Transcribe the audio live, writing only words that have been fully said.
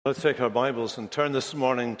Let's take our Bibles and turn this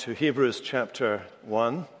morning to Hebrews chapter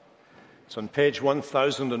 1. It's on page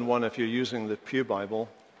 1001 if you're using the Pew Bible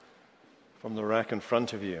from the rack in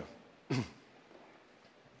front of you.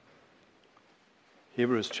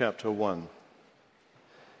 Hebrews chapter 1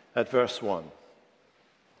 at verse 1.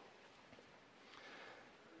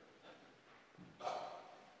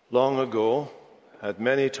 Long ago, at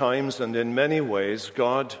many times and in many ways,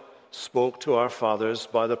 God spoke to our fathers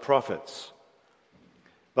by the prophets.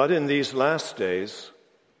 But in these last days,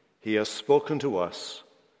 he has spoken to us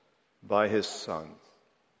by his Son.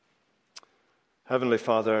 Heavenly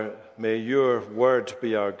Father, may your word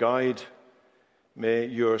be our guide. May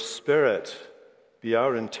your Spirit be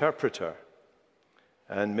our interpreter.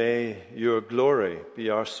 And may your glory be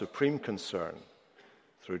our supreme concern.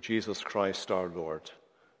 Through Jesus Christ our Lord.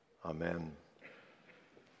 Amen.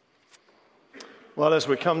 Well, as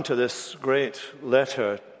we come to this great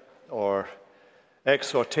letter, or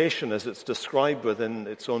exhortation as it's described within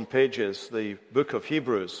its own pages, the book of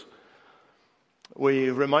Hebrews,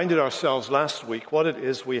 we reminded ourselves last week what it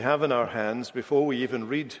is we have in our hands before we even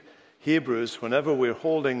read Hebrews. Whenever we're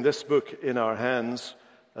holding this book in our hands,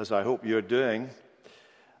 as I hope you're doing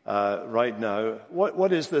right now,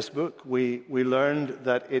 what is this book? We learned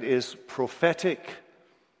that it is prophetic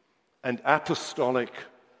and apostolic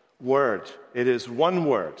word. It is one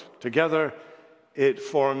word. Together it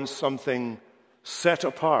forms something set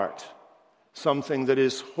apart, something that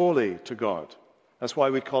is holy to God. That's why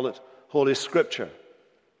we call it Holy Scripture.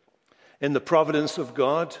 In the providence of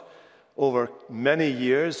God, over many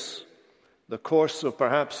years, the course of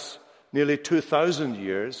perhaps nearly 2,000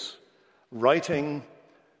 years, writing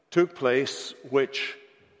took place which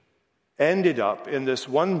ended up in this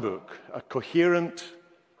one book, a coherent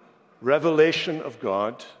revelation of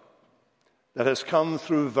God that has come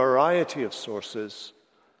through variety of sources,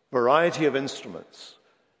 variety of instruments,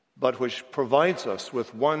 but which provides us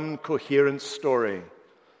with one coherent story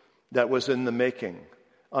that was in the making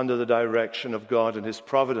under the direction of God and his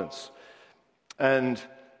providence. And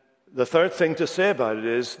the third thing to say about it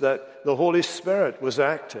is that the Holy Spirit was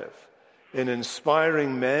active in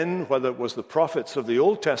inspiring men, whether it was the prophets of the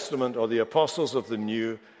Old Testament or the apostles of the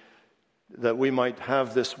New, that we might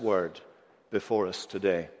have this word before us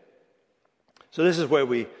today. So this is where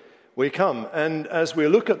we come, and as we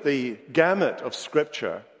look at the gamut of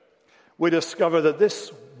Scripture, we discover that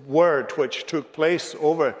this word, which took place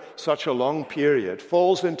over such a long period,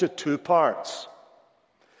 falls into two parts.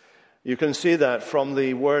 You can see that from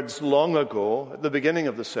the words long ago at the beginning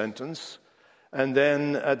of the sentence, and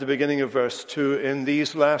then at the beginning of verse 2, in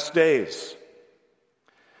these last days.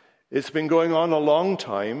 It's been going on a long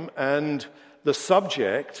time, and the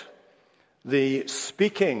subject, the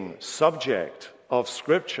speaking subject of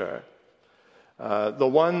Scripture, the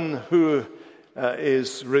one who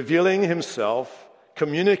is revealing himself,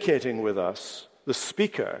 communicating with us, the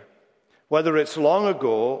speaker, whether it's long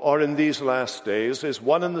ago or in these last days, is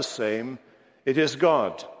one and the same. It is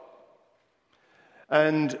God.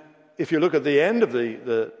 And if you look at the end of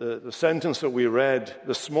the sentence that we read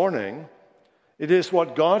this morning, it is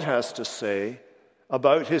what God has to say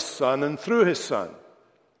about his Son and through his Son.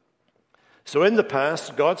 So in the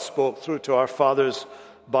past, God spoke through to our fathers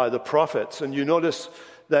by the prophets, and you notice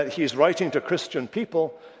that he's writing to Christian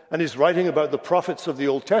people, and he's writing about the prophets of the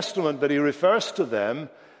Old Testament, but he refers to them,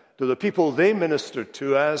 to the people they ministered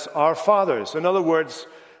to, as our fathers. In other words,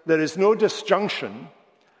 there is no disjunction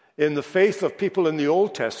in the faith of people in the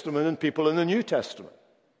Old Testament and people in the New Testament.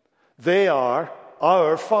 They are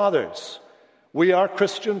our fathers. We are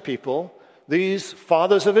Christian people. These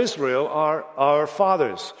fathers of Israel are our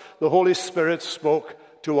fathers. The Holy Spirit spoke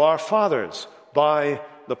to our fathers by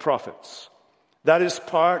the prophets. That is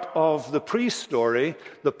part of the pre-story,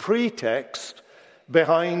 the pretext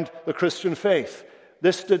behind the Christian faith.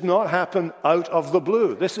 This did not happen out of the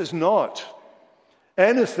blue. This is not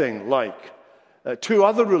anything like two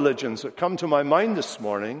other religions that come to my mind this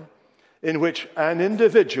morning, in which an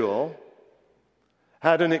individual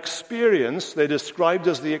had an experience they described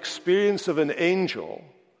as the experience of an angel,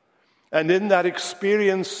 and in that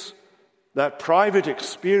experience, that private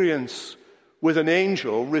experience with an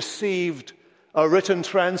angel, received a written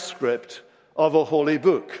transcript of a holy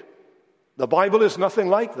book. The Bible is nothing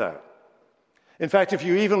like that. In fact, if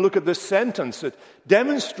you even look at this sentence, it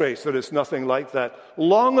demonstrates that it's nothing like that.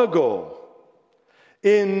 Long ago,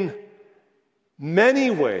 in many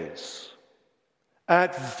ways,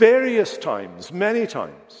 at various times, many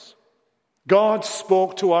times, God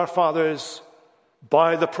spoke to our fathers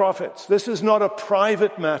by the prophets. This is not a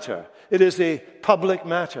private matter. It is a public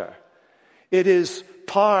matter. It is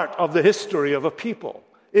part of the history of a people,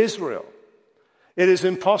 Israel. It is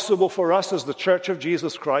impossible for us as the Church of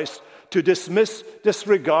Jesus Christ to dismiss,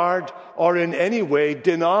 disregard, or in any way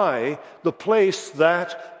deny the place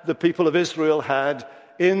that the people of Israel had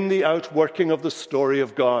in the outworking of the story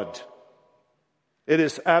of God. It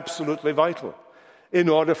is absolutely vital in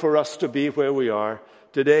order for us to be where we are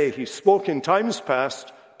today. He spoke in times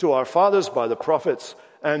past to our fathers by the prophets,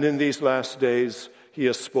 and in these last days he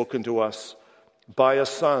has spoken to us by a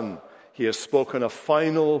Son. He has spoken a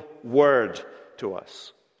final word to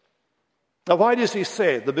us. Now, why does he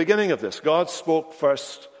say at the beginning of this, God spoke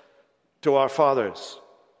first to our fathers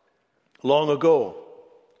long ago?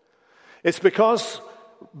 It's because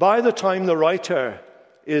by the time the writer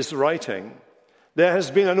is writing, there has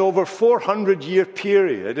been an over 400-year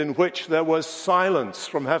period in which there was silence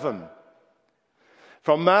from heaven.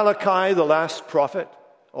 From Malachi, the last prophet,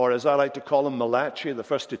 or as I like to call him, Malachi, the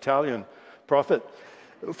first Italian prophet,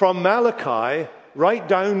 from Malachi right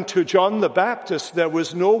down to John the Baptist, there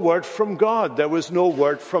was no word from God. There was no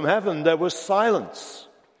word from heaven. There was silence.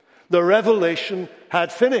 The revelation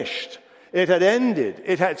had finished. It had ended.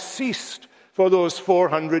 It had ceased for those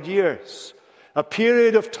 400 years. A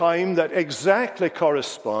period of time that exactly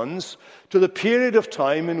corresponds to the period of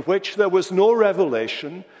time in which there was no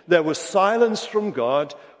revelation, there was silence from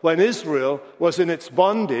God when Israel was in its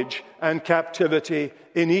bondage and captivity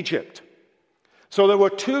in Egypt. So there were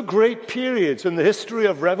two great periods in the history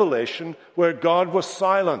of Revelation where God was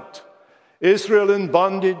silent. Israel in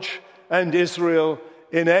bondage and Israel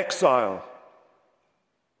in exile.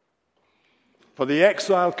 For the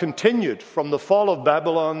exile continued from the fall of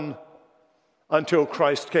Babylon until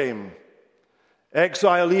Christ came.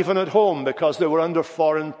 Exile even at home because they were under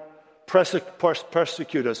foreign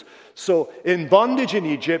persecutors. So in bondage in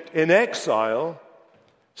Egypt, in exile,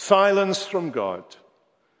 silence from God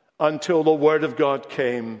until the word of God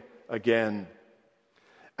came again.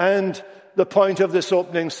 And the point of this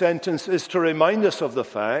opening sentence is to remind us of the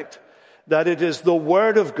fact that it is the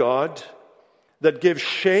word of God that gives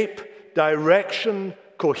shape, direction,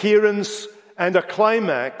 coherence, and a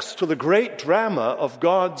climax to the great drama of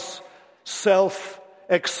God's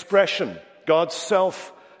self-expression, God's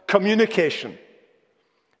self-communication,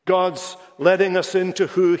 God's letting us into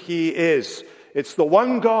who He is. It's the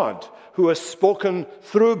one God who has spoken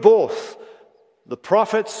through both the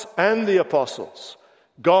prophets and the apostles.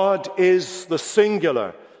 God is the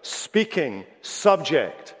singular, speaking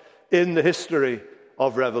subject in the history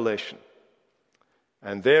of Revelation.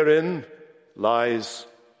 And therein lies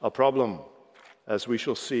a problem, as we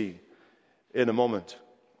shall see in a moment.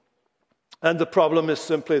 And the problem is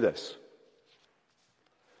simply this: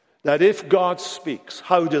 that if God speaks,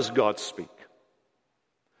 how does God speak?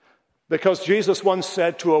 Because Jesus once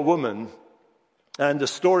said to a woman, and the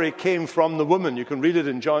story came from the woman, you can read it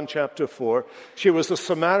in John chapter 4, she was a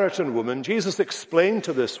Samaritan woman. Jesus explained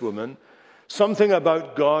to this woman something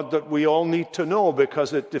about God that we all need to know,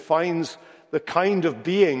 because it defines the kind of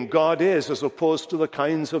being God is as opposed to the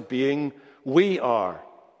kinds of being we are.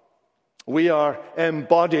 We are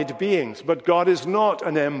embodied beings, but God is not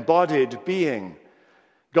an embodied being.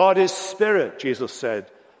 God is spirit, Jesus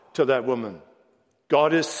said to that woman.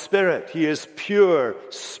 God is spirit. He is pure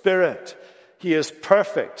spirit. He is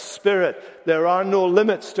perfect spirit. There are no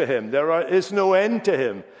limits to Him. There is no end to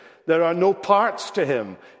Him. There are no parts to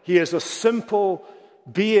Him. He is a simple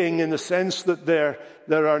being in the sense that there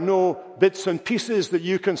are no bits and pieces that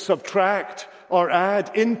you can subtract or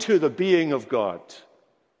add into the being of God.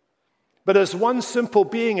 But as one simple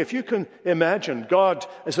being, if you can imagine God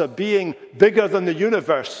as a being bigger than the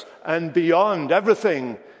universe and beyond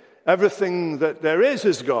everything that there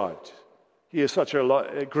is God. He is such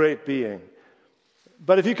a great being.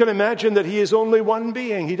 But if you can imagine that He is only one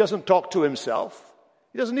being, He doesn't talk to Himself.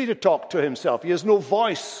 He doesn't need to talk to Himself. He has no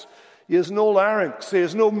voice. He has no larynx. He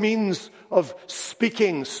has no means of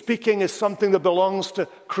speaking. Speaking is something that belongs to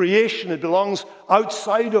creation. It belongs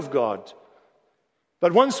outside of God.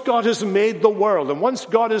 But once God has made the world, and once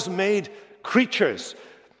God has made creatures,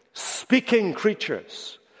 speaking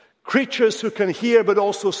creatures, creatures who can hear but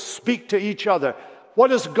also speak to each other, what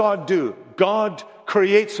does God do? God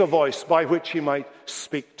creates a voice by which He might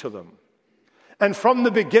speak to them. And from the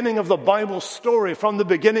beginning of the Bible story, from the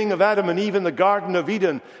beginning of Adam and Eve in the Garden of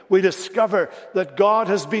Eden, we discover that God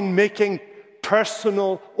has been making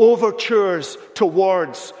personal overtures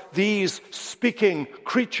towards these speaking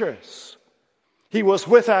creatures. He was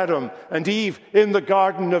with Adam and Eve in the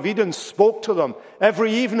Garden of Eden, spoke to them.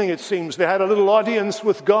 Every evening, it seems, they had a little audience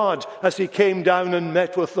with God as He came down and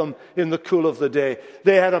met with them in the cool of the day.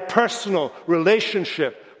 They had a personal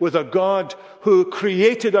relationship with a God who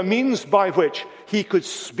created a means by which He could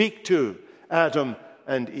speak to Adam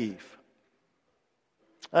and Eve.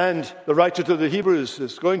 And the writer to the Hebrews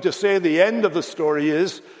is going to say the end of the story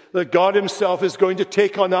is that God himself is going to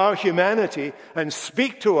take on our humanity and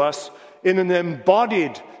speak to us with an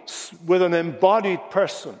embodied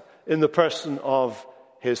person, in the person of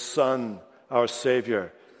his Son, our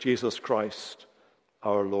Savior, Jesus Christ,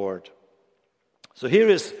 our Lord. So here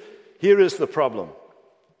is the problem.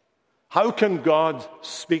 How can God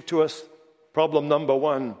speak to us? Problem number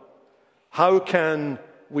one. How can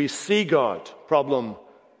we see God? Problem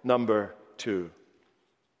number two.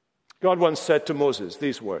 God once said to Moses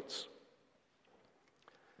these words,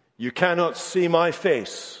 "You cannot see my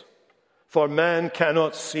face, for man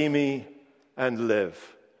cannot see me and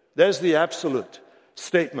live." There's the absolute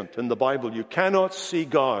statement in the Bible. You cannot see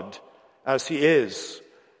God as he is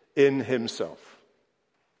in himself.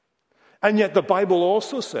 And yet the Bible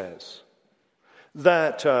also says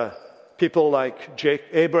that people like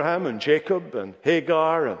Abraham and Jacob and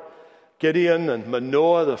Hagar and Gideon and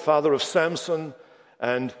Manoah, the father of Samson,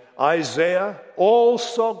 and Isaiah, all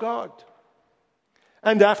saw God.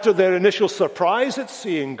 And after their initial surprise at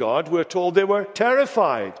seeing God, we're told they were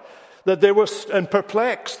terrified, that they were and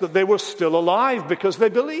perplexed, that they were still alive because they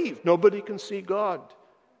believed. Nobody can see God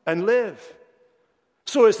and live.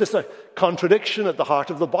 So is this a contradiction at the heart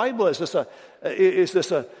of the Bible? Is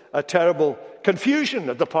this a terrible confusion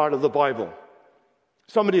at the part of the Bible?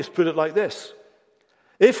 Somebody has put it like this: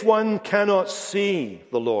 if one cannot see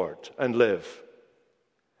the Lord and live,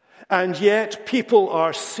 and yet people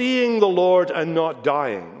are seeing the Lord and not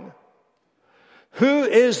dying, who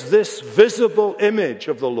is this visible image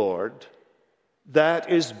of the Lord that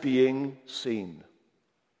is being seen?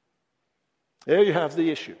 There you have the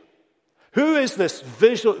issue. Who is this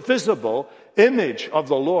visible image of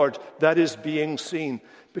the Lord that is being seen?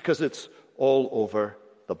 Because it's all over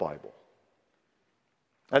the Bible.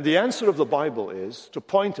 And the answer of the Bible is to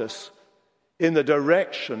point us in the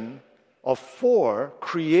direction of 4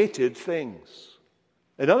 created things.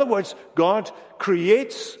 In other words, God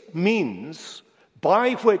creates means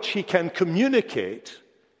by which he can communicate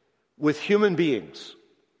with human beings.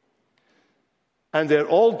 And they're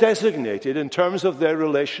all designated in terms of their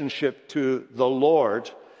relationship to the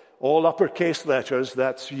Lord, all uppercase letters.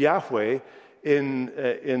 That's Yahweh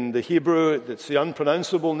in the Hebrew. It's the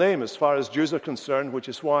unpronounceable name as far as Jews are concerned, which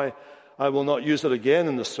is why I will not use it again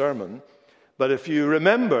in the sermon. But if you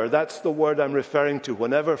remember, that's the word I'm referring to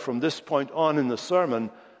whenever from this point on in the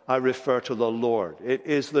sermon I refer to the Lord. It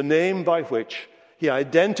is the name by which he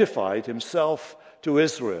identified himself to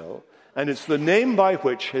Israel, and it's the name by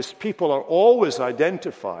which his people are always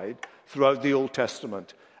identified throughout the Old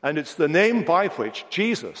Testament. And it's the name by which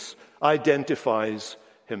Jesus identifies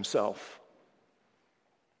himself.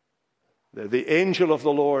 The angel of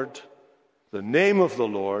the Lord, the name of the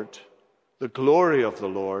Lord, the glory of the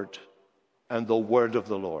Lord, and the word of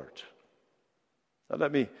the Lord. Now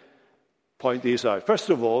let me point these out. First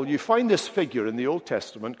of all, you find this figure in the Old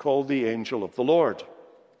Testament called the angel of the Lord.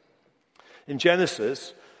 In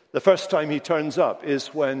Genesis, the first time he turns up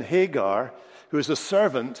is when Hagar, who is a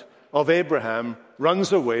servant of Abraham,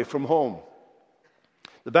 runs away from home.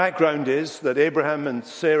 The background is that Abraham and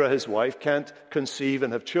Sarah, his wife, can't conceive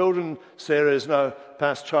and have children. Sarah is now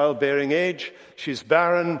past childbearing age. She's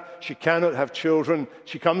barren. She cannot have children.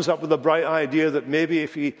 She comes up with a bright idea that maybe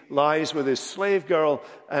if he lies with his slave girl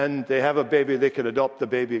and they have a baby, they can adopt the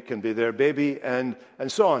baby. It can be their baby, and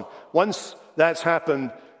so on. Once that's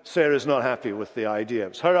happened, Sarah's not happy with the idea.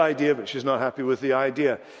 It's her idea, but she's not happy with the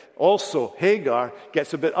idea. Also, Hagar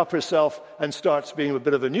gets a bit up herself and starts being a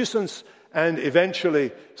bit of a nuisance, and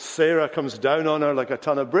eventually Sarah comes down on her like a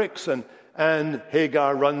ton of bricks, and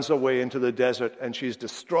Hagar runs away into the desert, and she's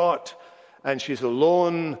distraught, and she's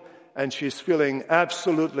alone, and she's feeling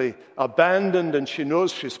absolutely abandoned, and she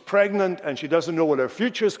knows she's pregnant, and she doesn't know what her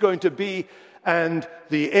future is going to be, and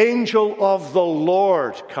the angel of the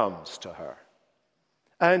Lord comes to her.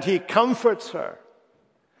 And he comforts her.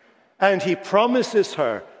 And he promises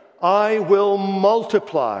her, I will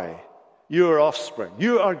multiply your offspring.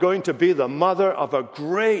 You are going to be the mother of a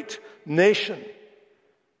great nation.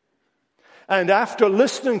 And after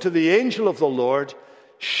listening to the angel of the Lord,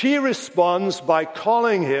 she responds by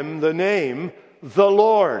calling him the name, the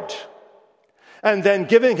Lord. And then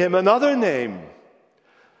giving him another name,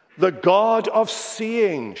 the God of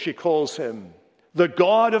seeing, she calls him. The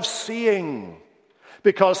God of seeing.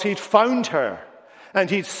 Because he'd found her and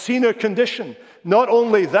he'd seen her condition. Not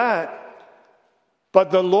only that, but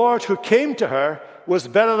the Lord who came to her was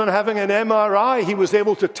better than having an MRI. He was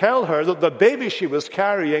able to tell her that the baby she was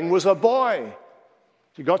carrying was a boy.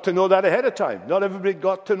 She got to know that ahead of time. Not everybody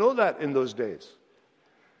got to know that in those days.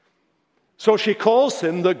 So she calls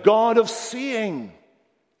him the God of seeing.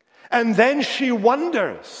 And then she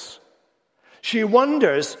wonders. She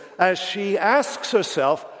wonders as she asks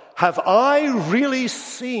herself, have I really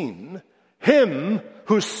seen him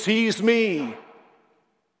who sees me?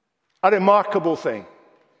 A remarkable thing.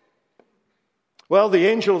 Well, the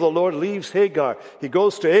angel of the Lord leaves Hagar. He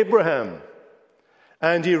goes to Abraham,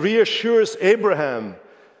 and he reassures Abraham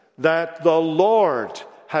that the Lord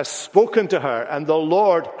has spoken to her, and the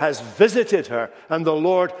Lord has visited her, and the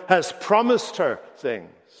Lord has promised her things.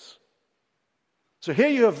 So here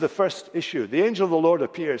you have the first issue. The angel of the Lord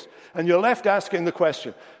appears, and you're left asking the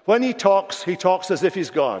question. When he talks as if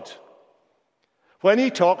he's God. When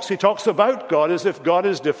he talks about God as if God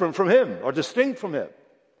is different from him or distinct from him.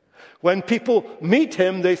 When people meet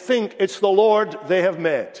him, they think it's the Lord they have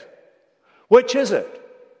met. Which is it?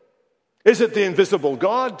 Is it the invisible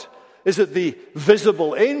God? Is it the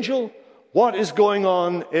visible angel? What is going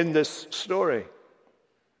on in this story?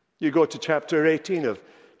 You go to chapter 18 of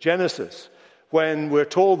Genesis, when we're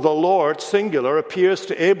told the Lord, singular, appears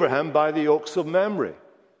to Abraham by the oaks of Mamre.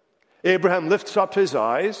 Abraham lifts up his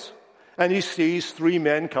eyes, and he sees three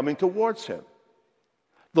men coming towards him.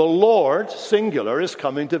 The Lord, singular, is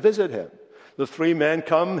coming to visit him. The three men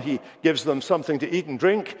come, he gives them something to eat and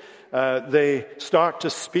drink. They start to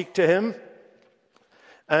speak to him,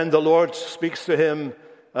 and the Lord speaks to him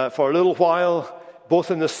for a little while, both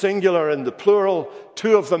in the singular and the plural.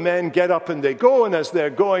 Two of the men get up and they go, and as they're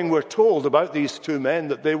going, we're told about these two men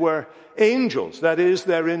that they were angels. That is,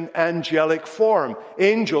 they're in angelic form.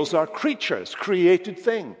 Angels are creatures, created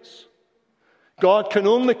things. God can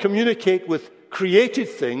only communicate with created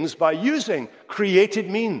things by using created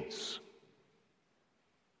means.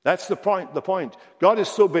 That's the point. God is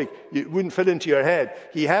so big, it wouldn't fit into your head.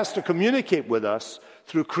 He has to communicate with us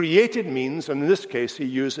through created means, and in this case, he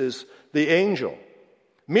uses the angel.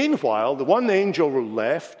 Meanwhile, the one angel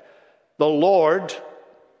left, the Lord,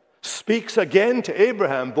 speaks again to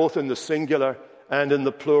Abraham, both in the singular and in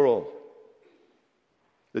the plural.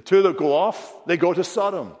 The two that go off, they go to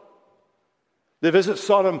Sodom. They visit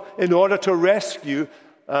Sodom in order to rescue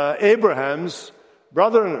Abraham's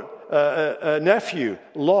brother, nephew,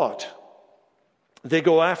 Lot. They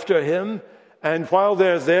go after him, and while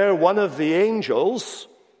they're there, one of the angels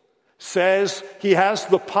says he has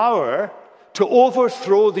the power to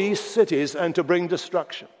overthrow these cities and to bring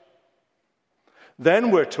destruction.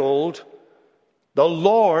 Then we're told, the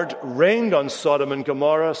Lord rained on Sodom and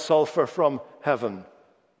Gomorrah sulfur from heaven.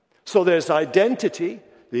 So there's identity.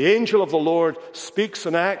 The angel of the Lord speaks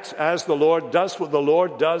and acts as the Lord does what the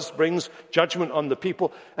Lord does, brings judgment on the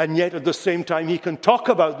people, and yet at the same time he can talk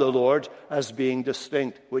about the Lord as being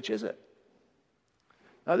distinct. Which is it?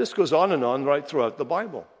 Now this goes on and on right throughout the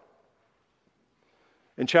Bible.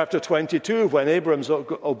 In chapter 22, when Abram's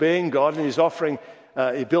obeying God and he's offering,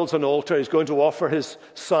 he builds an altar, he's going to offer his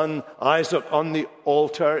son Isaac on the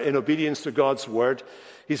altar in obedience to God's word.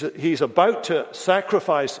 He's about to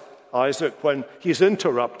sacrifice Isaac when he's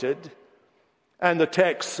interrupted, and the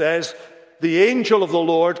text says, the angel of the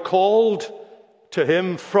Lord called to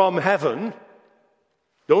him from heaven,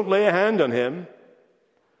 don't lay a hand on him,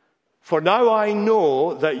 for now I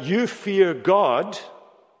know that you fear God,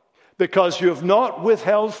 because you have not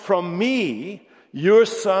withheld from me your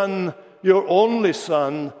son, your only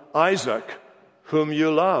son, Isaac, whom you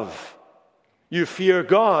love. You fear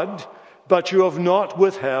God, but you have not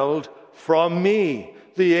withheld from me.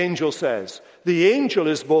 The angel says. The angel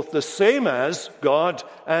is both the same as God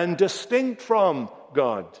and distinct from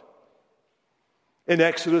God. In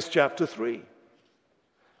Exodus chapter 3,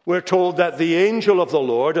 we're told that the angel of the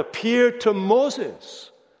Lord appeared to Moses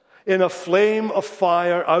in a flame of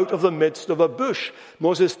fire out of the midst of a bush.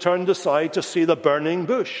 Moses turned aside to see the burning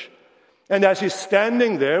bush. And as he's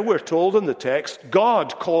standing there, we're told in the text,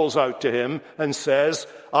 God calls out to him and says,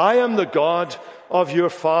 I am the God of your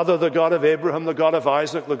father, the God of Abraham, the God of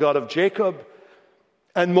Isaac, the God of Jacob.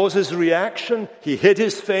 And Moses' reaction, he hid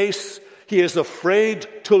his face. He is afraid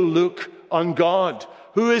to look on God.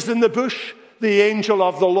 Who is in the bush? The angel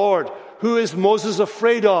of the Lord. Who is Moses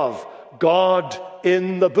afraid of? God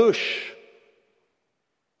in the bush.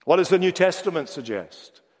 What does the New Testament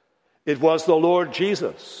suggest? It was the Lord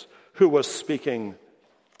Jesus who was speaking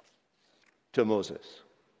to Moses.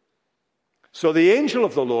 So the angel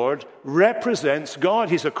of the Lord represents God.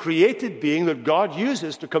 He's a created being that God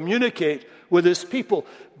uses to communicate with his people.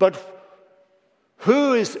 But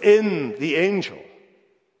who is in the angel?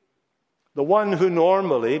 The one who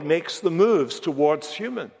normally makes the moves towards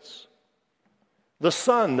humans. The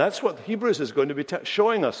Son. That's what Hebrews is going to be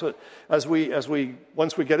showing us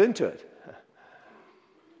once we get into it.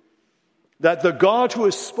 that the God who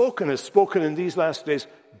has spoken in these last days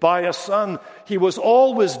by a Son. He was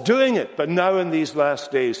always doing it, but now in these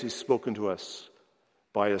last days he's spoken to us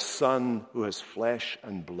by a Son who has flesh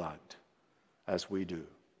and blood, as we do.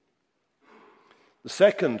 The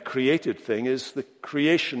second created thing is the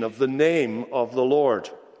creation of the name of the Lord.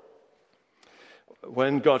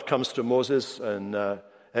 When God comes to Moses in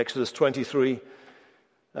Exodus 23,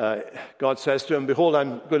 God says to him, "Behold,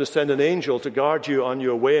 I'm going to send an angel to guard you on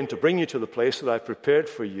your way and to bring you to the place that I've prepared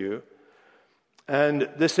for you. And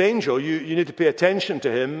this angel, you need to pay attention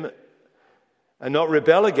to him and not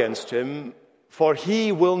rebel against him, for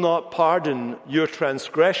he will not pardon your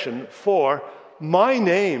transgression, for my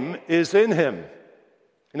name is in him."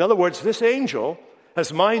 In other words, this angel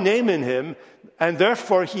has my name in him, and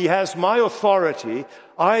therefore he has my authority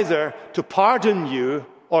either to pardon you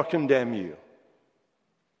or condemn you.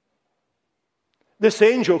 This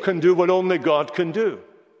angel can do what only God can do.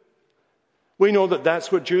 We know that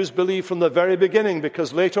that's what Jews believe from the very beginning,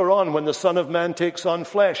 because later on, when the Son of Man takes on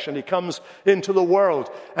flesh and he comes into the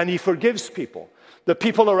world and he forgives people, the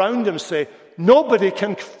people around him say, nobody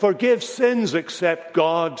can forgive sins except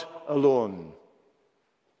God alone.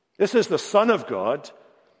 This is the Son of God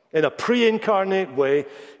in a pre-incarnate way,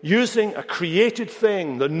 using a created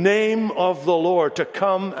thing, the name of the Lord, to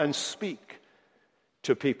come and speak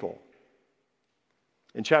to people.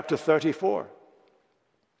 In chapter 34,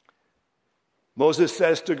 Moses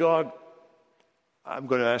says to God, "I'm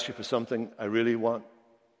going to ask you for something I really want.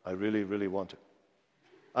 I really, really want it.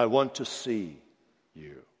 I want to see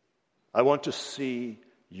you. I want to see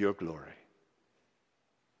your glory."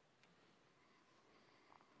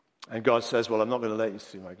 And God says, "Well, I'm not going to let you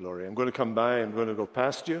see my glory. I'm going to come by, I'm going to go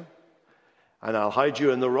past you, and I'll hide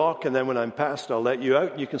you in the rock, and then when I'm past, I'll let you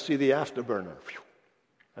out, and you can see the afterburner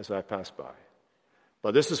as I pass by.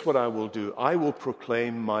 But this is what I will do. I will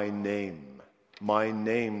proclaim my name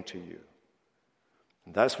to you."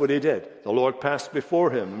 And that's what he did. The Lord passed before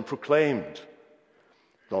him and proclaimed,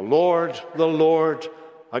 the Lord,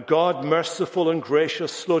 a God merciful and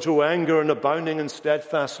gracious, slow to anger and abounding in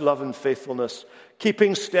steadfast love and faithfulness,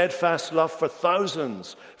 keeping steadfast love for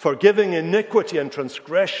thousands, forgiving iniquity and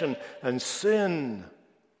transgression and sin."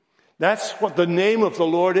 That's what the name of the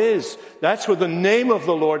Lord is. That's what the name of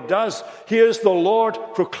the Lord does. Here's the Lord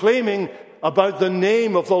proclaiming about the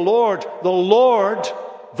name of the Lord. The Lord,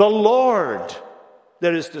 the Lord.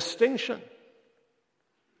 There is distinction.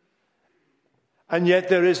 And yet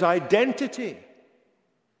there is identity.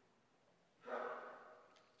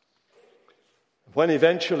 When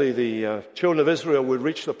eventually the children of Israel would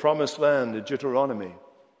reach the promised land in Deuteronomy,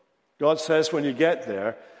 God says, when you get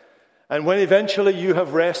there, and when eventually you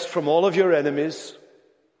have rest from all of your enemies,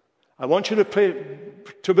 I want you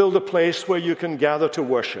to build a place where you can gather to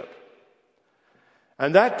worship.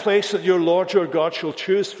 And that place that your Lord your God shall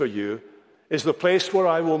choose for you is the place where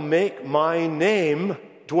I will make my name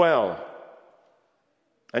dwell.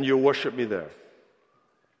 And you'll worship me there.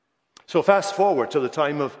 So fast forward to the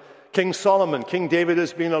time of King Solomon. King David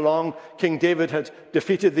has been along. King David had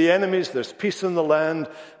defeated the enemies. There's peace in the land.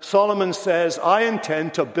 Solomon says, "I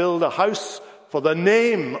intend to build a house for the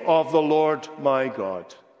name of the Lord my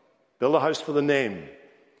God." Build a house for the name.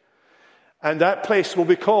 And that place will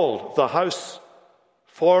be called the house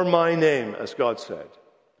for my name, as God said.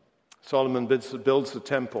 Solomon builds the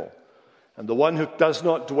temple. And the one who does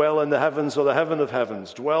not dwell in the heavens or the heaven of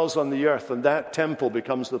heavens dwells on the earth. And that temple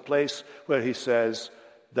becomes the place where he says,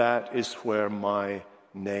 "That is where my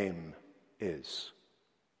name is."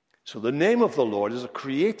 So the name of the Lord is a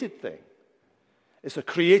created thing. It's a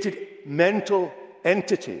created mental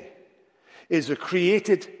entity. It's a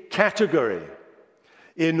created category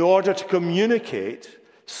in order to communicate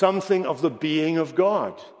something of the being of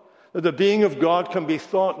God. That the being of God can be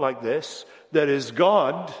thought like this: there is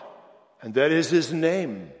God, and there is his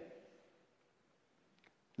name.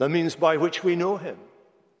 The means by which we know him.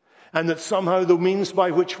 And that somehow the means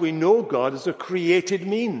by which we know God is a created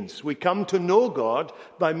means. We come to know God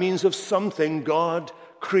by means of something God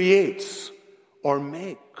creates or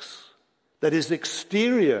makes that is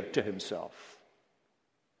exterior to himself.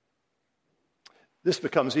 This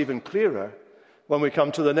becomes even clearer when we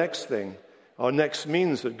come to the next thing, our next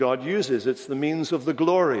means that God uses. It's the means of the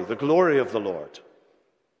glory of the Lord.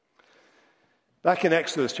 Back in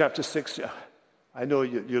Exodus chapter 6, I know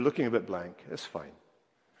you're looking a bit blank. It's fine.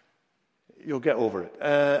 You'll get over it.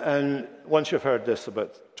 And once you've heard this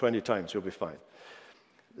about 20 times, you'll be fine.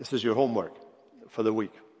 This is your homework for the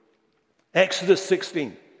week. Exodus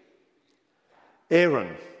 16.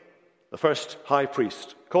 Aaron, the first high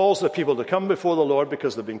priest, calls the people to come before the Lord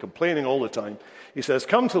because they've been complaining all the time. He says,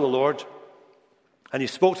 "Come to the Lord, And he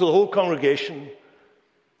spoke to the whole congregation.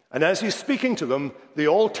 And as he's speaking to them, they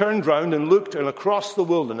all turned round and looked, and across the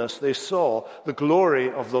wilderness they saw the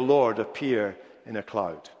glory of the Lord appear in a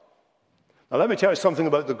cloud. Now let me tell you something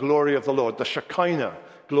about the glory of the Lord, the Shekinah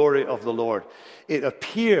glory of the Lord. It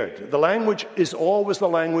appeared. The language is always the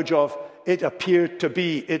language of it appeared to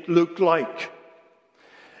be, it looked like.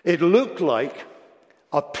 It looked like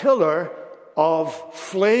a pillar of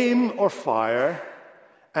flame or fire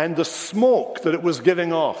and the smoke that it was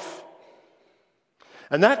giving off.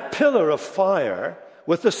 And that pillar of fire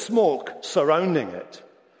with the smoke surrounding it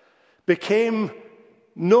became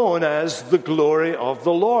known as the glory of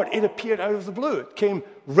the Lord. It appeared out of the blue. It came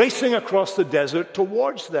racing across the desert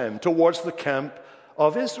towards them, towards the camp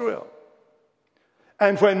of Israel.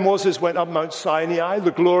 And when Moses went up Mount Sinai, the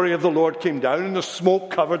glory of the Lord came down and the smoke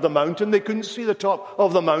covered the mountain. They couldn't see the top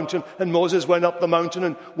of the mountain. And Moses went up the mountain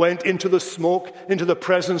and went into the smoke, into the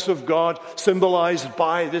presence of God, symbolized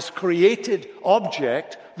by this created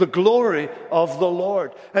object, the glory of the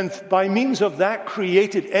Lord. And by means of that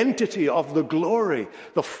created entity of the glory,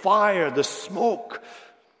 the fire, the smoke,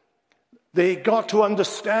 they got to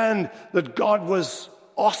understand that God was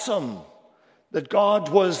awesome, that God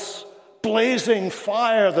was blazing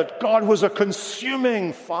fire, that God was a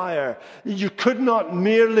consuming fire. You could not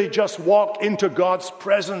merely just walk into God's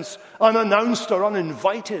presence unannounced or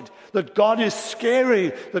uninvited, that God is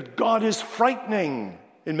scary, that God is frightening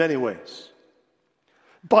in many ways.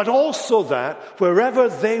 But also that wherever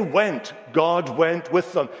they went, God went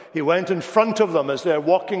with them. He went in front of them as they're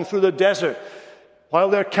walking through the desert.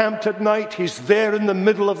 While they're camped at night, he's there in the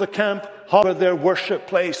middle of the camp, their worship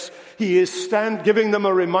place. He is giving them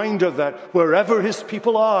a reminder that wherever his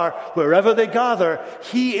people are, wherever they gather,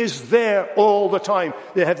 he is there all the time.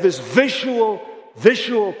 They have this visual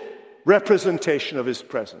representation of his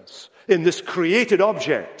presence in this created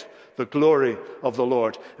object, the glory of the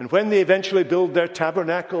Lord. And when they eventually build their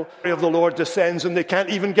tabernacle, the glory of the Lord descends and they can't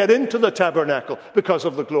even get into the tabernacle because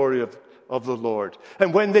of the glory of the Lord.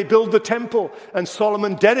 And when they build the temple and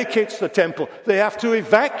Solomon dedicates the temple, they have to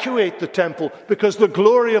evacuate the temple because the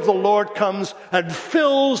glory of the Lord comes and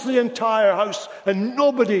fills the entire house and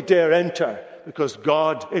nobody dare enter because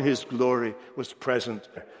God in his glory was present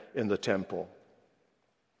in the temple.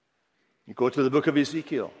 You go to the book of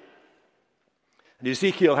Ezekiel, and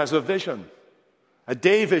Ezekiel has a vision, a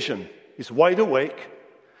day vision. He's wide awake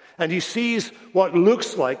and he sees what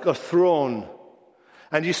looks like a throne.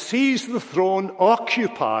 And he sees the throne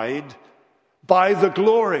occupied by the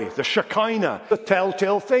glory, the Shekinah, the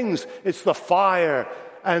telltale things. It's the fire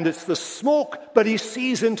and it's the smoke, but he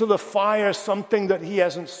sees into the fire something that he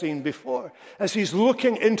hasn't seen before. As he's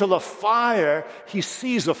looking into the fire, he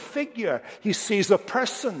sees a figure. He sees a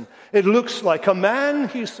person. It looks like a man,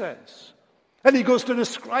 he says. And he goes to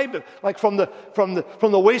describe it, like from the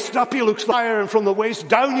waist up he looks like fire, and from the waist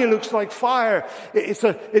down he looks like fire. He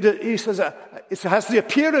says it has the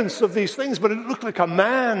appearance of these things, but it looked like a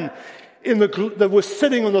man that was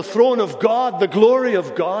sitting on the throne of God, the glory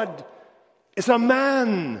of God. It's a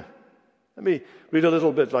man. Let me read a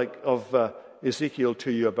little bit of Ezekiel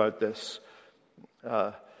to you about this.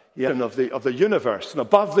 Of the universe, and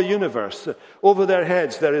above the universe, over their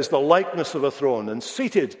heads there is the likeness of a throne, and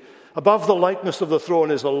seated above the likeness of the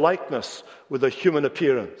throne is a likeness with a human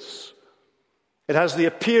appearance. It has the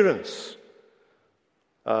appearance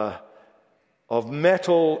of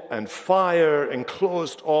metal and fire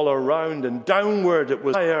enclosed all around, and downward it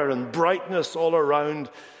was fire and brightness all around.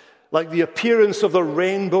 Like the appearance of the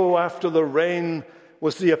rainbow after the rain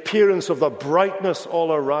was the appearance of the brightness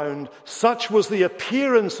all around. Such was the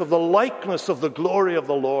appearance of the likeness of the glory of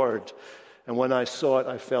the Lord. And when I saw it,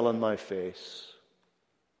 I fell on my face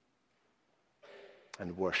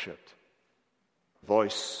and worshipped. A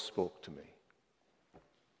voice spoke to me.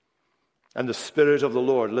 And the Spirit of the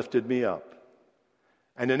Lord lifted me up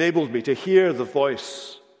and enabled me to hear the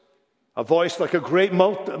voice, a voice like a great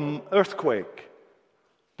earthquake.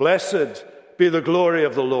 Blessed be the glory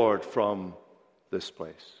of the Lord from this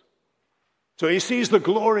place. So he sees the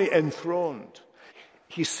glory enthroned.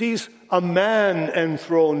 He sees a man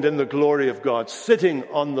enthroned in the glory of God, sitting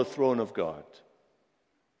on the throne of God.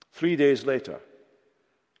 3 days later,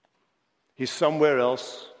 he's somewhere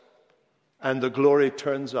else, and the glory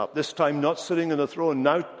turns up. This time not sitting on the throne,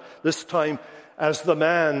 now this time as the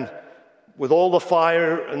man with all the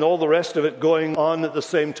fire and all the rest of it going on at the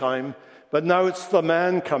same time. But now it's the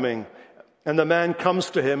man coming, and the man comes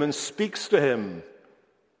to him and speaks to him.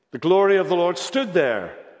 The glory of the Lord stood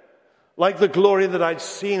there, like the glory that I'd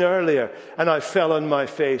seen earlier, and I fell on my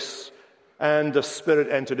face, and the Spirit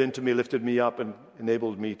entered into me, lifted me up, and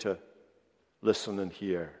enabled me to listen and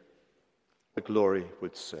hear. the glory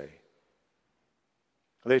would say.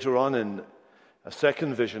 Later on in a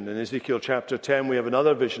second vision, in Ezekiel chapter 10, we have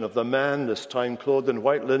another vision of the man, this time clothed in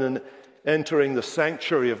white linen, entering the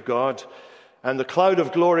sanctuary of God, and the cloud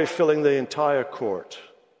of glory filling the entire court.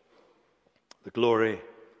 The glory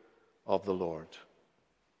of the Lord.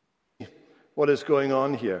 What is going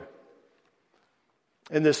on here?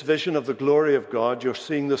 In this vision of the glory of God, you're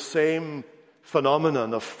seeing the same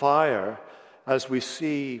phenomenon of fire as we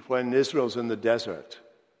see when Israel's in the desert.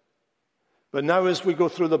 But now as we go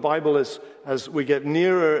through the Bible, as we get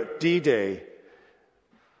nearer D-Day,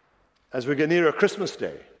 as we get nearer Christmas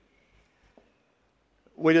Day,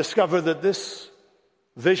 we discover that this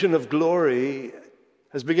vision of glory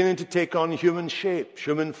is beginning to take on human shape,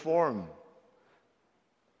 human form.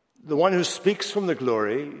 The one who speaks from the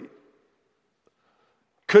glory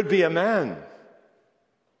could be a man.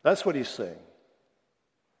 That's what he's saying.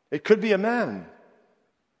 It could be a man.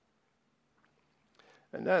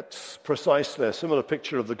 And that's precisely a similar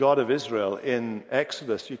picture of the God of Israel in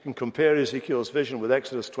Exodus. You can compare Ezekiel's vision with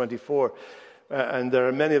Exodus 24, and there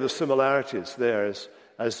are many of the similarities there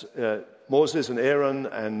as Moses and Aaron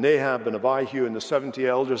and Nahab and Abihu and the 70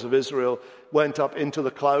 elders of Israel went up into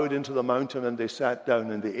the cloud, into the mountain, and they sat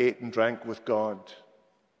down and they ate and drank with God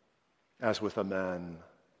as with a man.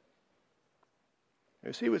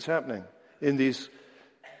 You see what's happening in the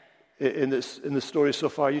story so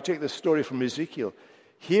far. You take this story from Ezekiel.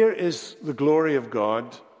 Here is the glory of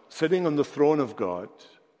God sitting on the throne of God,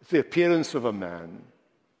 with the appearance of a man,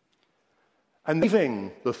 and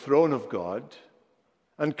leaving the throne of God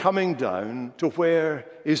and coming down to where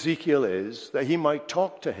Ezekiel is, that he might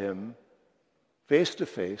talk to him face to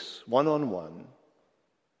face, one-on-one,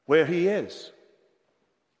 where he is.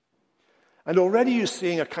 And already you're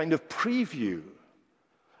seeing a kind of preview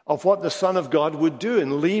of what the Son of God would do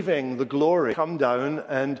in leaving the glory, come down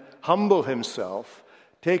and humble himself,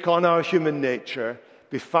 take on our human nature,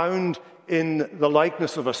 be found in the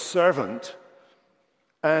likeness of a servant,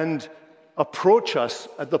 and approach us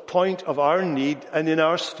at the point of our need and in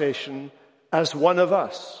our station as one of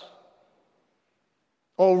us.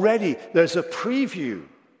 Already there's a preview,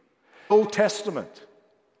 Old Testament,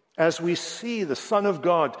 as we see the Son of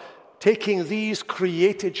God taking these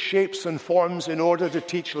created shapes and forms in order to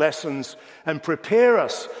teach lessons and prepare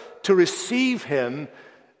us to receive him.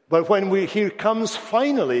 But when he comes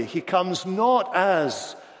finally, he comes not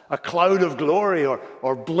as a cloud of glory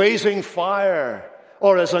or blazing fire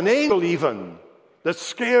or as an angel even that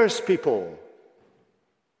scares people.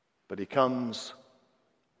 But he comes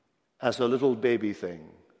as a little baby thing.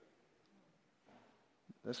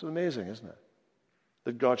 That's amazing, isn't it?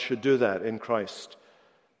 That God should do that in Christ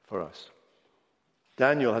for us.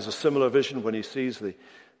 Daniel has a similar vision when he sees the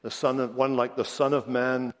Son of, one like the Son of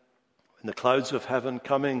Man in the clouds of heaven,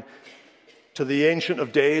 coming to the Ancient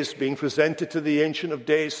of Days, being presented to the Ancient of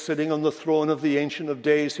Days, sitting on the throne of the Ancient of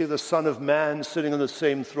Days. Here the Son of Man sitting on the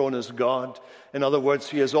same throne as God. In other words,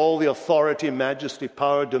 he has all the authority, majesty,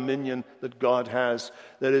 power, dominion that God has.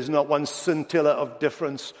 There is not one scintilla of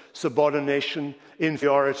difference, subordination,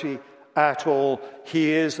 inferiority at all.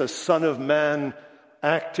 He is a Son of Man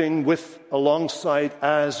acting alongside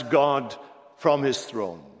as God from his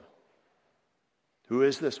throne. Who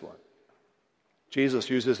is this one? Jesus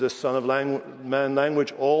uses this Son of Man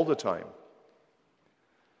language all the time.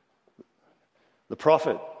 The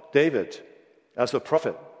prophet David, as a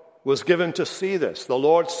prophet, was given to see this. The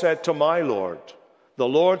Lord said to my Lord,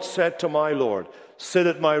 sit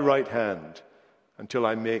at my right hand until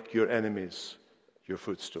I make your enemies your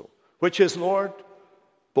footstool. Which is Lord?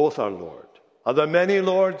 Both are Lord. Are there many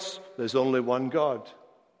lords? There's only one God.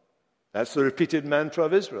 That's the repeated mantra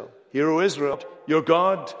of Israel. Hear, O Israel, your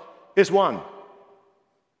God is one.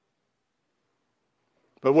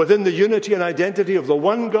 But within the unity and identity of the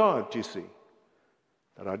one God, you see,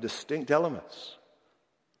 there are distinct elements.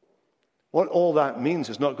 What all that means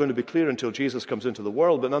is not going to be clear until Jesus comes into the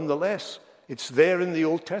world, but nonetheless, it's there in the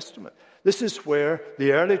Old Testament. This is where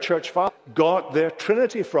the early church fathers got their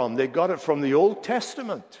Trinity from. They got it from the Old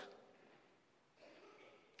Testament.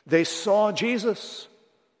 They saw Jesus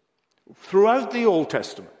throughout the Old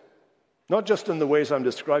Testament, not just in the ways I'm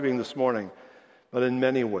describing this morning, but in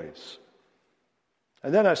many ways.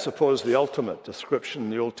 And then I suppose the ultimate description in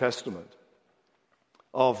the Old Testament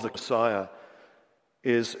of the Messiah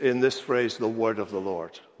is in this phrase, the word of the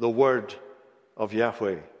Lord, the word of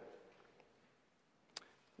Yahweh.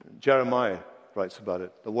 Jeremiah writes about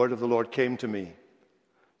it. The word of the Lord came to me,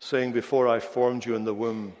 saying, before I formed you in the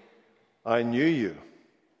womb, I knew you,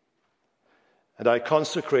 and I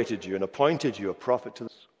consecrated you and appointed you a prophet to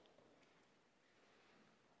this.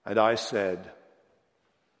 And I said,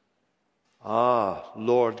 Ah,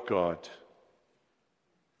 Lord God.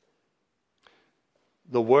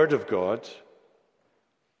 The Word of God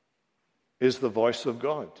is the voice of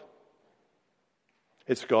God.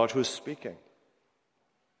 It's God who's speaking.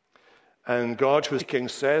 And God who's speaking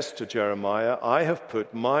says to Jeremiah, I have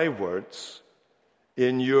put my words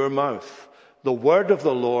in your mouth. The word of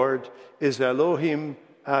the Lord is Elohim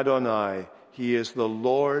Adonai. He is the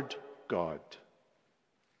Lord God.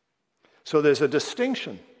 So there's a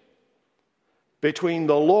distinction between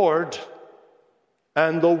the Lord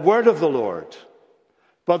and the word of the Lord.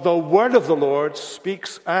 But the word of the Lord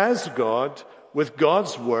speaks as God with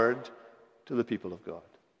God's word to the people of God.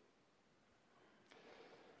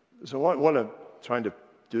 So what I'm trying to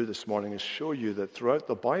do this morning is show you that throughout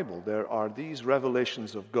the Bible there are these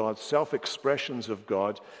revelations of God, self-expressions of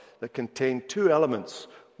God that contain two elements.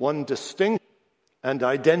 One, distinction and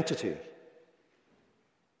identity.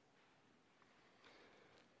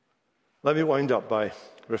 Let me wind up by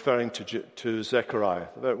referring to Zechariah,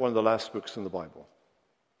 one of the last books in the Bible.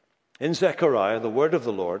 In Zechariah, the word of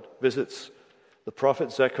the Lord visits the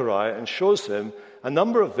prophet Zechariah and shows him a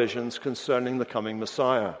number of visions concerning the coming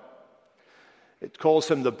Messiah. It calls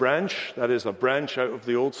him the branch, that is, a branch out of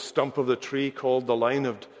the old stump of the tree called the line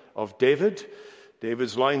of David.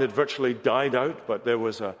 David's line had virtually died out, but there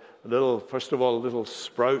was a little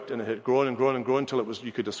sprout, and it had grown and grown and grown until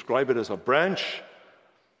you could describe it as a branch.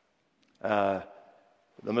 The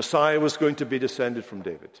Messiah was going to be descended from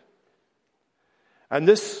David. And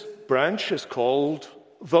this branch is called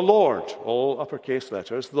the Lord, all uppercase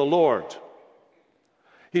letters, the Lord.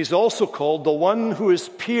 He's also called the one who is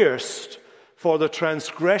pierced for the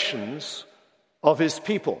transgressions of his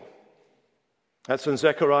people. That's in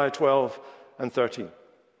Zechariah 12 and 13.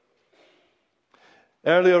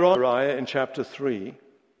 Earlier on in chapter 3,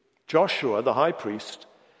 Joshua, the high priest,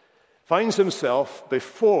 finds himself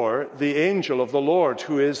before the angel of the Lord,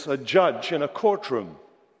 who is a judge in a courtroom.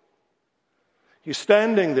 He's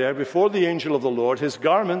standing there before the angel of the Lord. His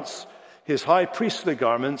garments, his high priestly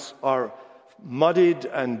garments, are muddied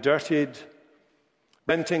and dirtied,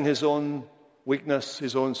 venting his own weakness,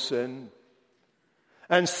 his own sin.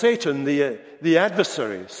 And Satan, the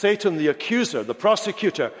adversary, Satan the accuser, the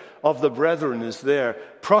prosecutor of the brethren, is there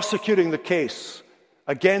prosecuting the case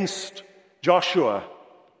against Joshua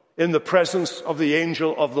in the presence of the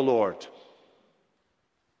angel of the Lord.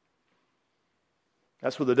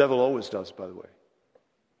 That's what the devil always does, by the way.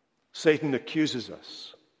 Satan accuses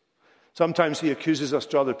us. Sometimes he accuses us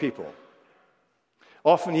to other people.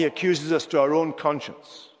 Often he accuses us to our own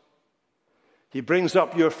conscience. He brings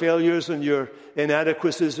up your failures and your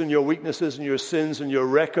inadequacies and your weaknesses and your sins and your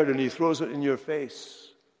record, and he throws it in your face.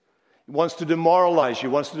 He wants to demoralize you.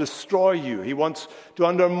 He wants to destroy you. He wants to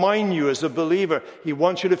undermine you as a believer. He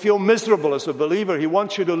wants you to feel miserable as a believer. He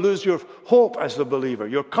wants you to lose your hope as a believer,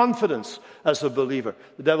 your confidence as a believer.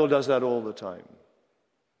 The devil does that all the time.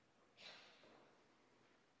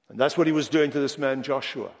 And that's what he was doing to this man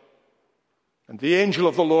Joshua. And the angel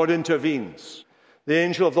of the Lord intervenes. The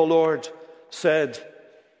angel of the Lord said,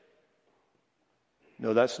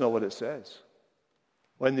 no, that's not what it says.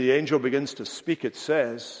 When the angel begins to speak, it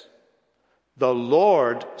says, the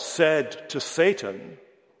Lord said to Satan,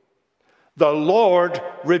 the Lord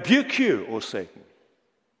rebuke you, O Satan.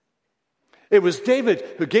 It was David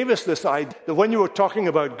who gave us this idea that when you were talking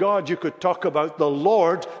about God, you could talk about the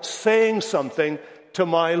Lord saying something to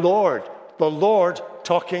my Lord. The Lord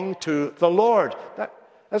talking to the Lord.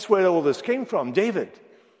 That's where all this came from, David.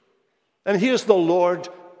 And here's the Lord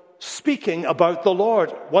speaking about the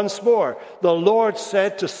Lord once more. The Lord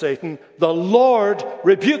said to Satan, the Lord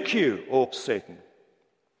rebuke you, O Satan.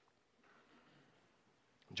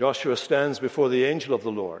 Joshua stands before the angel of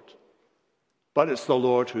the Lord, but it's the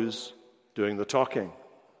Lord who's doing the talking.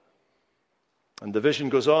 And the vision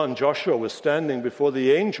goes on. Joshua was standing before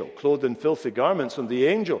the angel, clothed in filthy garments, and the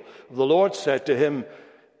angel of the Lord said to him,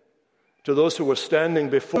 to those who were standing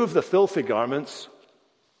before the filthy garments,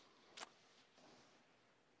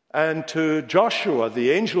 and to Joshua,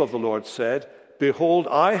 the angel of the Lord said, behold,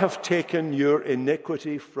 I have taken your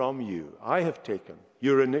iniquity from you. I have taken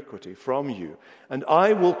your iniquity from you, and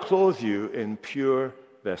I will clothe you in pure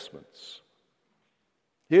vestments.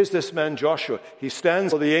 Here's this man Joshua. He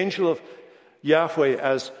stands before the angel of Yahweh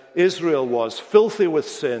as Israel was, filthy with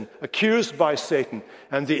sin, accused by Satan,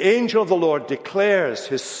 and the angel of the Lord declares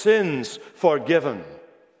his sins forgiven.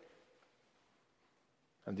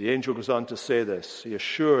 And the angel goes on to say this. He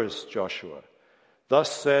assures Joshua, thus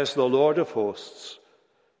says the Lord of hosts,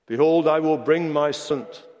 behold, I will bring my son,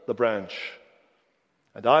 the branch,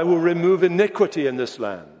 and I will remove iniquity in this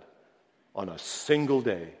land on a single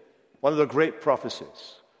day. One of the great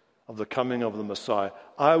prophecies of the coming of the Messiah.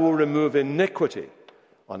 I will remove iniquity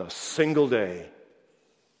on a single day.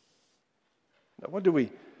 Now, what do we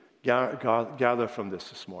gather from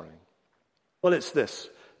this morning? Well, it's this,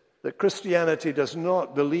 that Christianity does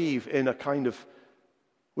not believe in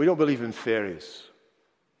we don't believe in fairies.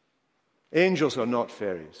 Angels are not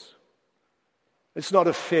fairies. It's not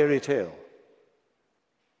a fairy tale.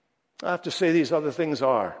 I have to say these other things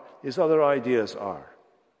are. These other ideas are.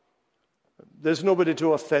 There's nobody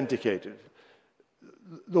to authenticate it.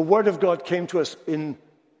 The Word of God came to us in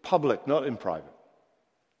public, not in private.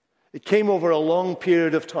 It came over a long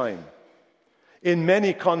period of time, in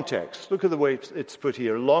many contexts. Look at the way it's put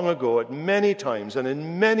here. Long ago, at many times, and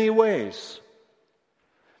in many ways.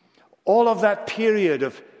 All of that period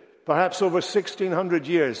of perhaps over 1,600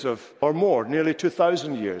 years or more, nearly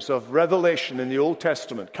 2,000 years of revelation in the Old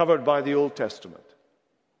Testament, covered by the Old Testament.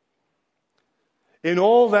 In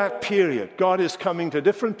all that period, God is coming to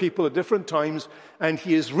different people at different times, and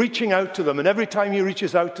He is reaching out to them. And every time He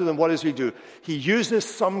reaches out to them, what does He do? He uses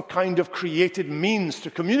some kind of created means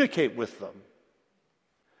to communicate with them.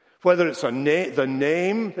 Whether it's the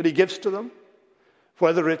name that He gives to them,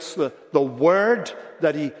 whether it's the word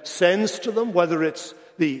that He sends to them, whether it's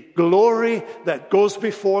the glory that goes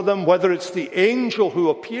before them, whether it's the angel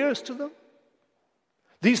who appears to them.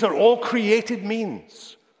 These are all created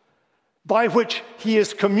means by which He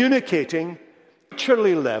is communicating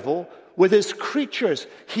naturally level with His creatures.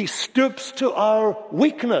 He stoops to our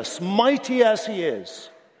weakness, mighty as He is,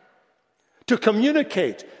 to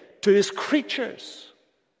communicate to His creatures.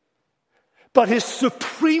 But His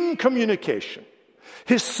supreme communication,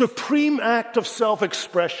 His supreme act of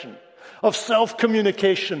self-expression, of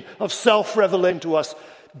self-communication, of self-revelation to us,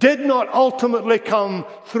 did not ultimately come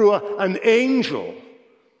through an angel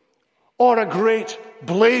or a great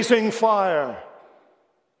blazing fire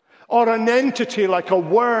or an entity like a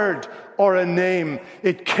word or a name.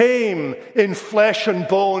 It came in flesh and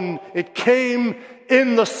bone. It came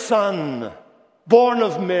in the Son, born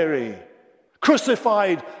of Mary,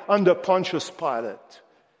 crucified under Pontius Pilate,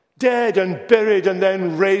 dead and buried and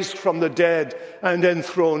then raised from the dead and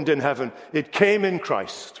enthroned in heaven. It came in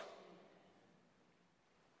Christ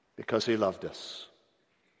because He loved us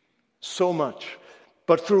so much.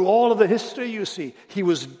 But through all of the history, you see, He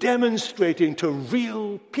was demonstrating to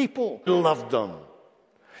real people He loved them.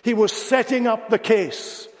 He was setting up the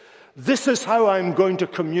case. This is how I'm going to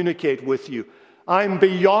communicate with you. I'm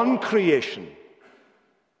beyond creation,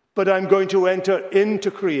 but I'm going to enter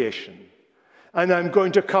into creation. And I'm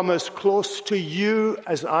going to come as close to you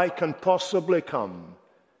as I can possibly come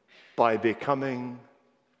by becoming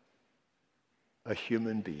a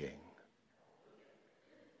human being.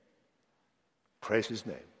 Praise His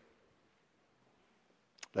name.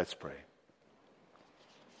 Let's pray.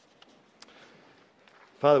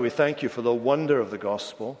 Father, we thank You for the wonder of the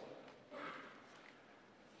gospel,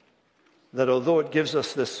 that although it gives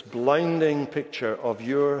us this blinding picture of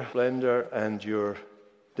Your splendor and Your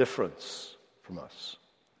difference from us,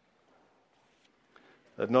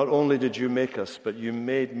 that not only did You make us, but You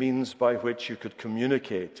made means by which You could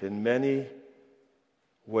communicate in many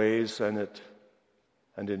ways and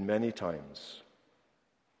in many times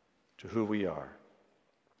to who we are,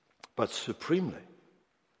 but supremely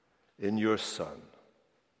in Your Son.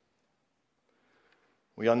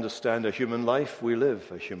 We understand a human life, we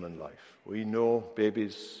live a human life. We know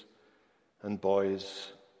babies and boys,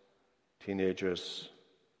 teenagers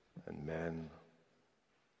and men.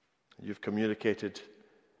 You've communicated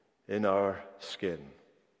in our skin.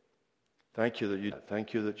 Thank You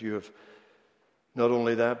that You have not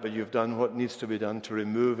only that, but You've done what needs to be done to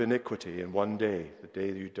remove iniquity in one day, the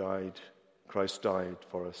day that You died, Christ died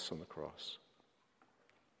for us on the cross.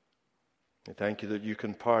 And thank You that You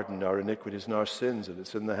can pardon our iniquities and our sins, and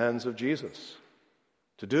it's in the hands of Jesus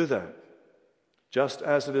to do that, just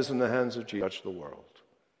as it is in the hands of Jesus to judge the world.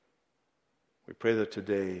 We pray that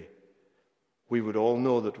today we would all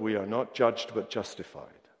know that we are not judged but justified,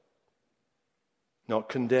 not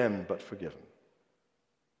condemned but forgiven.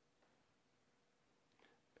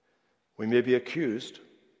 We may be accused,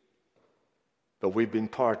 but we've been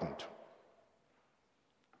pardoned.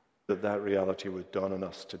 That reality would dawn on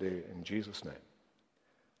us today in Jesus' name.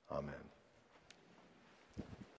 Amen.